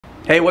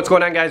Hey, what's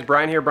going on, guys?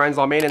 Brian here, Brian's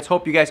Lawn Maintenance.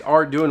 Hope you guys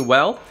are doing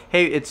well.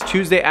 Hey, it's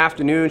Tuesday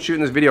afternoon,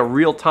 shooting this video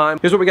real time.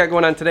 Here's what we got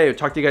going on today. We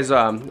talked to you guys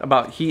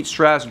about heat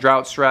stress,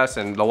 drought stress,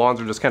 and the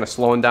lawns are just kind of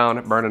slowing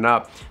down, burning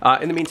up.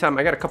 In the meantime,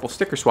 I got a couple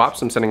sticker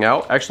swaps I'm sending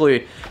out.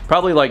 Actually,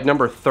 probably like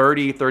number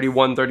 30,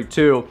 31,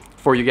 32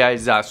 for you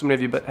guys. So many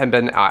of you have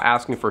been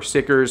asking for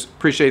stickers.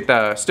 Appreciate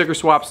the sticker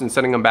swaps and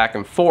sending them back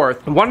and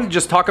forth. I wanted to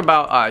just talk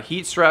about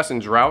heat stress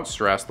and drought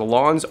stress. The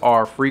lawns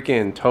are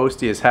freaking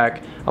toasty as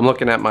heck. I'm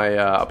looking at my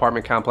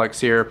apartment complex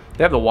here.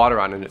 They have the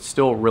water on and it's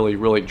still really,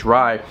 really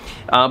dry.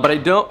 But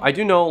I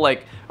do know,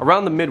 like,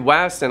 around the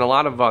Midwest and a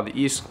lot of the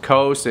East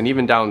Coast and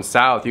even down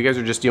south, you guys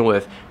are just dealing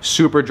with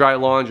super dry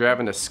lawns. You're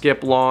having to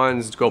skip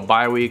lawns, go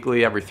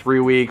bi-weekly, every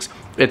 3 weeks.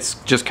 It's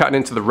just cutting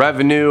into the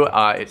revenue.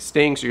 It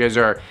stinks. You guys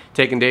are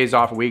taking days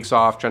off, weeks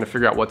off, trying to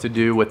figure out what to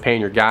do with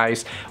paying your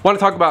guys. I want to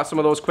talk about some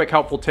of those quick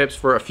helpful tips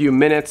for a few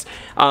minutes.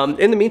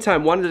 In the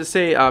meantime, wanted to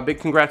say big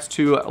congrats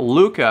to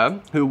Luca,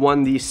 who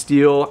won the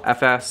Steel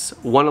FS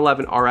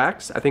 111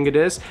 RX, I think it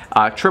is,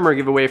 trimmer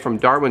giveaway from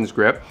Darwin's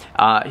Grip.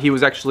 He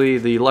was actually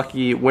the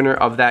lucky winner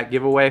of that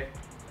giveaway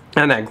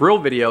and that grill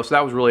video, so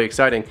that was really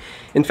exciting.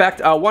 In fact,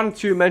 I wanted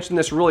to mention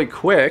this really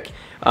quick.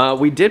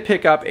 We did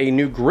pick up a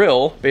new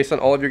grill based on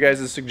all of your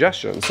guys'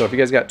 suggestions, so if you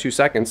guys got 2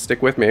 seconds,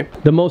 stick with me.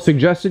 The most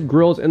suggested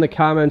grills in the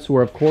comments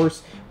were, of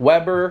course,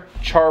 Weber,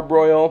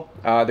 Charbroil,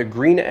 the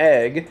Green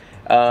Egg,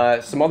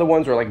 some other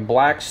ones were like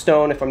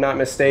Blackstone, if I'm not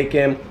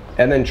mistaken,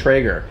 and then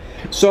Traeger.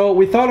 So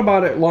we thought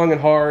about it long and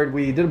hard.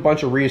 We did a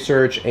bunch of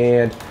research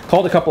and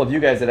called a couple of you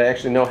guys that I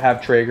actually know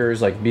have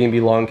Traegers, like B&B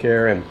Lawn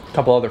Care and a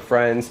couple other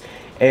friends.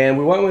 And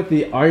we went with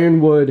the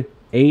Ironwood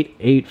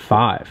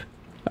 885.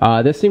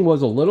 This thing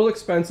was a little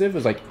expensive. It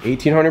was like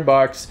 1,800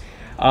 bucks.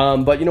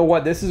 But you know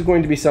what? This is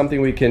going to be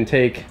something we can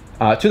take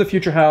to the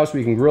future house.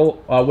 We can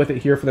grill with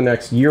it here for the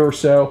next year or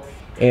so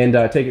and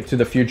take it to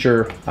the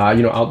future,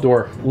 you know,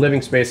 outdoor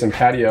living space and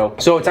patio.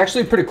 So it's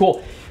actually pretty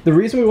cool. The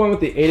reason we went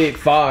with the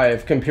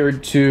 885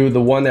 compared to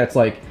the one that's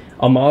like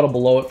a model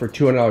below it for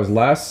 $200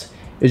 less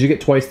is you get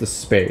twice the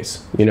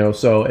space, you know?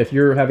 So if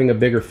you're having a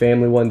bigger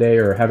family one day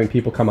or having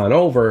people come on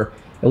over,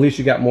 at least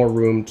you got more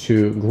room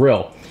to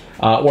grill,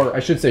 or I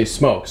should say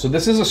smoke. So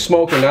this is a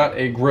smoker, not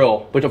a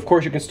grill, but of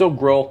course you can still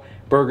grill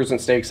burgers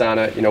and steaks on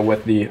it, you know,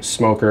 with the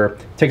smoker.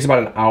 It takes about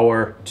an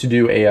hour to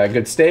do a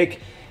good steak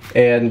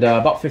and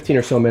about 15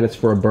 or so minutes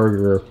for a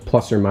burger,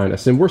 plus or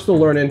minus. And we're still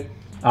learning,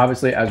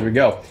 obviously, as we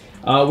go.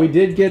 We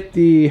did get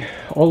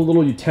all the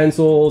little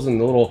utensils and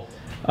the little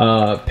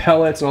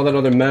pellets and all that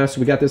other mess.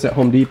 We got this at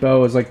Home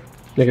Depot. It's like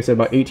I said,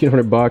 about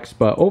 1,800 bucks,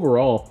 but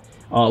overall,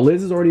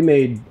 Liz has already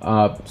made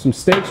some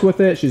steaks with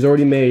it. She's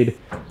already made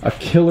a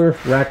killer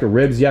rack of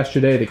ribs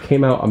yesterday that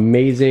came out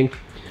amazing.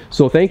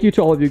 So thank you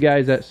to all of you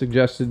guys that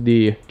suggested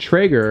the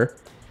Traeger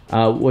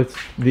with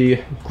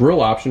the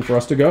grill option for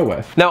us to go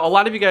with. Now, a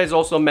lot of you guys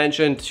also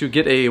mentioned to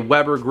get a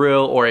Weber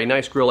grill or a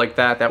nice grill like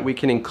that we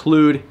can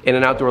include in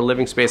an outdoor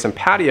living space and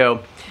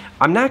patio.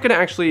 I'm not gonna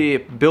actually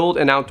build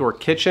an outdoor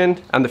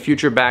kitchen on the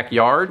future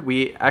backyard.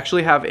 We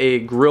actually have a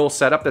grill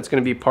setup that's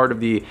gonna be part of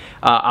the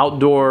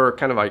outdoor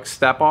kind of like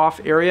step off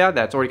area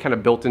that's already kind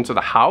of built into the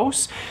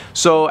house.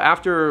 So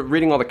after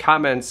reading all the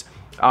comments,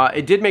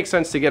 it did make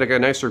sense to get a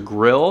nicer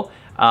grill.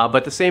 But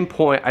at the same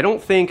point, I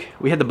don't think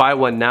we had to buy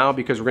one now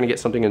because we're gonna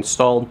get something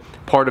installed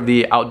part of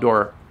the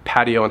outdoor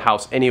patio and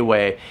house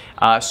anyway.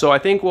 So I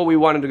think what we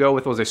wanted to go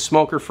with was a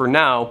smoker for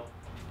now,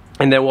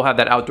 and then we'll have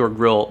that outdoor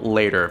grill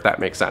later, if that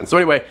makes sense. So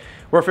anyway,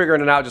 we're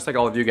figuring it out just like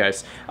all of you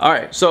guys. All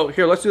right, so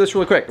here, let's do this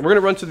really quick. We're gonna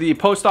run to the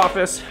post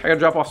office. I gotta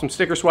drop off some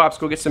sticker swaps,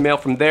 go get some mail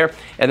from there,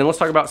 and then let's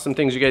talk about some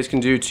things you guys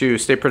can do to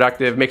stay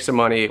productive, make some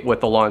money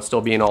with the lawn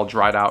still being all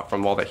dried out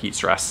from all the heat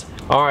stress.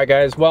 All right,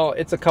 guys, well,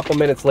 it's a couple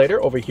minutes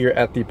later over here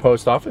at the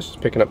post office,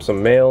 just picking up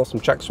some mail, some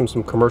checks from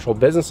some commercial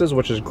businesses,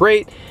 which is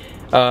great.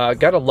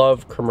 Gotta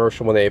love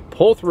commercial when they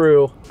pull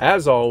through,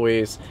 as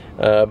always.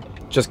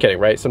 Just kidding,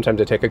 right? Sometimes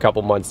it take a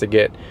couple months to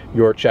get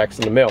your checks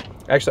in the mail.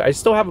 Actually, I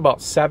still have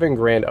about 7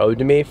 grand owed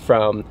to me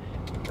from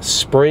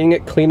spring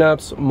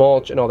cleanups,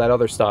 mulch, and all that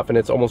other stuff, and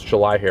it's almost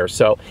July here.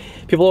 So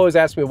people always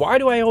ask me, why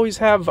do I always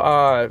have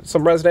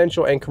some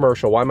residential and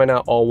commercial? Why am I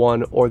not all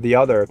one or the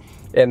other?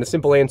 And the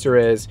simple answer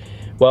is,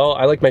 well,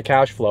 I like my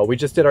cash flow. We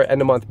just did our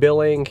end of month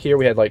billing. Here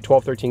we had like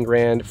 12, 13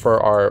 grand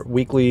for our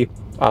weekly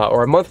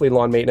or our monthly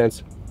lawn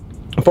maintenance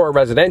for our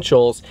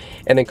residentials,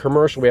 and then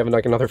commercial we have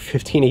like another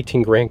 15,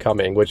 18 grand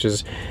coming, which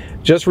is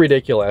just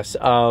ridiculous.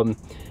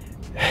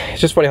 It's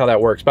just funny how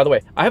that works. By the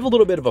way, I have a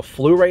little bit of a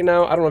flu right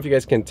now. I don't know if you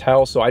guys can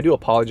tell, so I do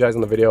apologize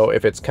on the video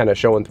if it's kind of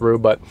showing through,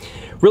 but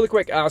really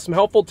quick, some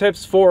helpful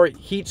tips for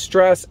heat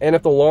stress and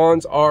if the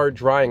lawns are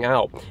drying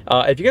out.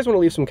 If you guys want to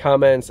leave some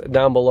comments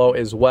down below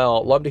as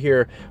well, love to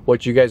hear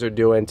what you guys are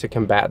doing to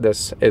combat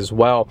this as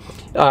well.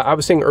 I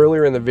was saying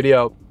earlier in the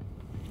video,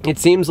 it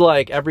seems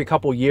like every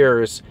couple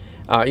years,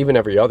 even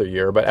every other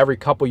year, but every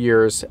couple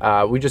years,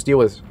 we just deal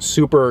with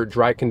super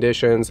dry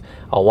conditions,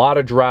 a lot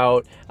of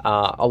drought,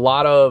 a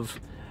lot of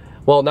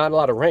well, not a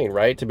lot of rain,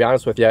 right, to be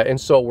honest with you. And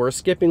so we're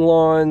skipping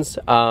lawns.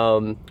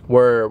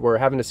 We're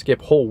having to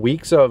skip whole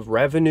weeks of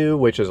revenue,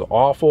 which is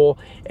awful.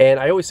 And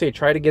I always say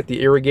try to get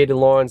the irrigated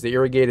lawns, the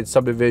irrigated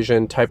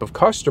subdivision type of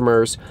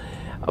customers.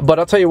 But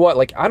I'll tell you what,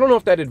 like, I don't know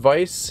if that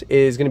advice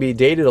is going to be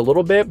dated a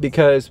little bit,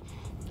 because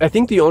I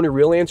think the only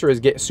real answer is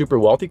get super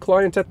wealthy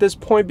clients at this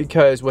point,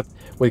 because with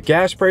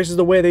gas prices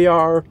the way they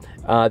are,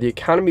 the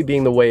economy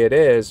being the way it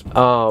is,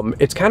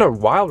 it's kind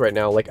of wild right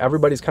now. Like,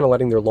 everybody's kind of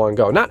letting their lawn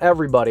go. Not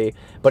everybody,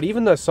 but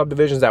even the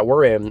subdivisions that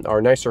we're in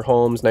are nicer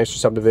homes, nicer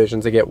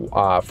subdivisions. They get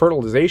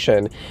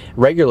fertilization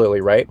regularly,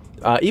 right?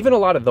 Even a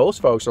lot of those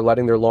folks are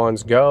letting their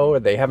lawns go.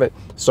 They haven't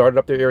started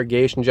up their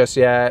irrigation just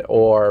yet,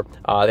 or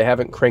they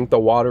haven't cranked the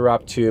water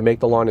up to make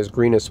the lawn as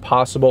green as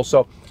possible.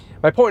 So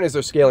my point is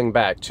they're scaling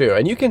back too,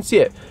 and you can see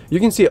it. You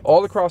can see it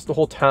all across the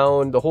whole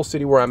town, the whole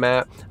city where I'm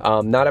at.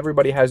 Not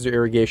everybody has their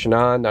irrigation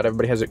on. Not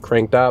everybody has it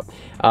cranked up.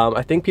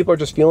 I think people are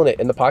just feeling it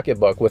in the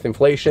pocketbook with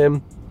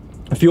inflation,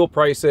 fuel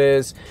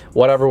prices,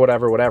 whatever,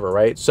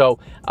 right? So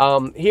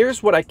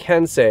here's what I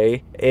can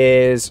say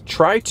is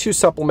try to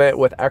supplement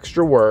with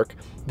extra work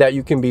that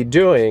you can be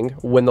doing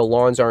when the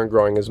lawns aren't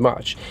growing as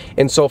much.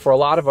 And so for a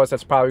lot of us,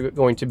 that's probably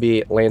going to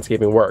be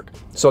landscaping work.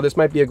 So this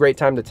might be a great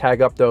time to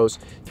tag up those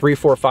 3,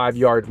 4, 5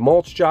 yard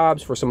mulch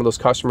jobs for some of those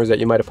customers that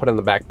you might have put on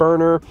the back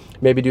burner.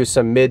 Maybe do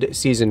some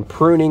mid-season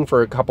pruning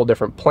for a couple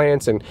different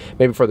plants, and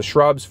maybe for the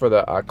shrubs for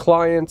the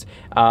clients.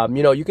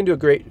 You know, you can do a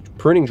great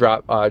pruning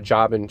job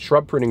and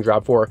shrub pruning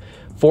job for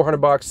 $400,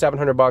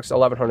 $700,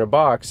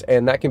 $1,100,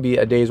 and that can be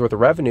a day's worth of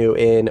revenue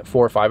in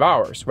 4 or 5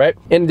 hours, right?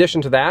 In addition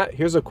to that,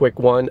 here's a quick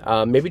one.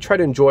 Maybe try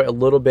to enjoy a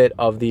little bit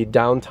of the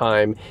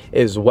downtime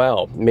as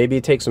well. Maybe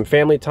take some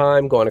family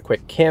time, go on a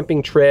quick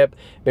camping trip,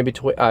 maybe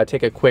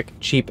take a quick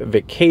cheap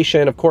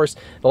vacation. Of course,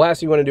 the last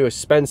thing you want to do is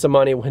spend some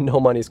money when no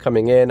money's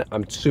coming in.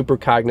 I'm super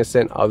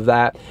cognizant of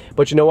that.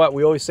 But you know what?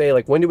 We always say,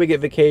 like, when do we get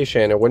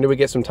vacation, or when do we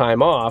get some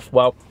time off?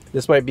 Well,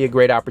 this might be a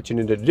great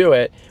opportunity to do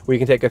it, where you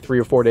can take a 3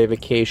 or 4 day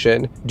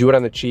vacation, do it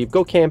on the cheap,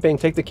 go camping,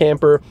 take the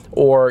camper,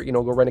 or, you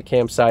know, go rent a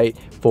campsite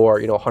for,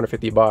 you know,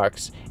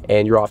 $150,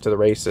 and you're off to the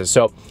races.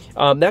 So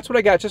that's what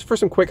I got just for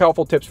some quick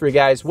helpful tips for you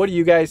guys. What do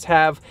you guys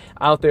have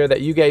out there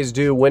that you guys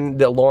do when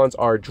the lawns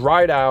are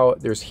dried out,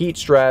 there's heat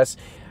stress,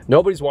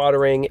 nobody's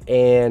watering,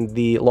 and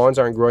the lawns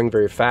aren't growing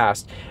very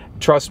fast?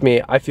 Trust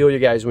me, I feel you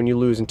guys when you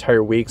lose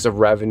entire weeks of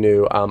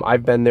revenue.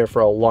 I've been there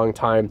for a long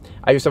time.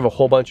 I used to have a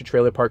whole bunch of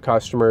trailer park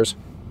customers.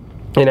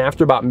 And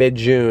after about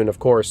mid-June, of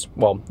course,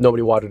 well,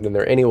 nobody watered in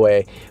there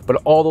anyway, but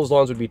all those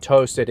lawns would be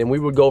toasted, and we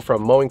would go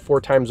from mowing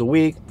 4 times a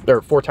week, or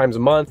 4 times a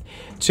month,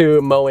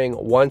 to mowing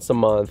once a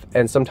month,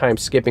 and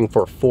sometimes skipping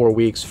for 4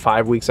 weeks,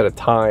 5 weeks at a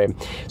time.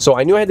 So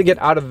I knew I had to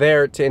get out of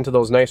there to into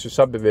those nicer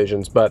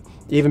subdivisions, but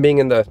even being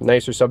in the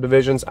nicer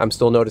subdivisions, I'm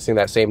still noticing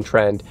that same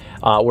trend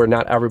where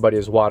not everybody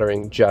is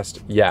watering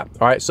just yet.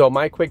 All right, so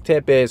my quick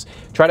tip is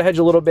try to hedge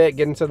a little bit,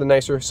 get into the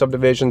nicer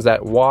subdivisions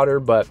that water,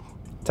 but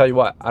tell you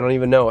what, I don't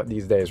even know it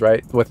these days,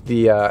 right? With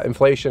the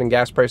inflation and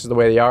gas prices the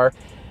way they are,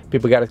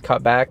 people got to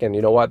cut back, and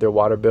you know what? Their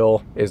water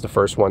bill is the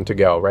first one to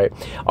go, right?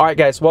 All right,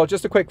 guys. Well,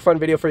 just a quick fun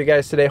video for you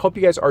guys today. Hope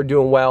you guys are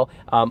doing well.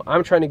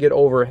 I'm trying to get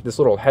over this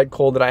little head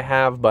cold that I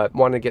have, but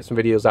wanted to get some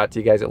videos out to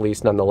you guys at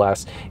least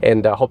nonetheless.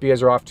 And hope you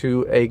guys are off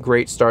to a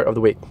great start of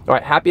the week. All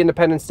right, happy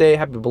Independence Day.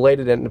 Happy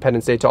belated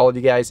Independence Day to all of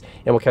you guys,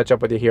 and we'll catch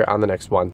up with you here on the next one.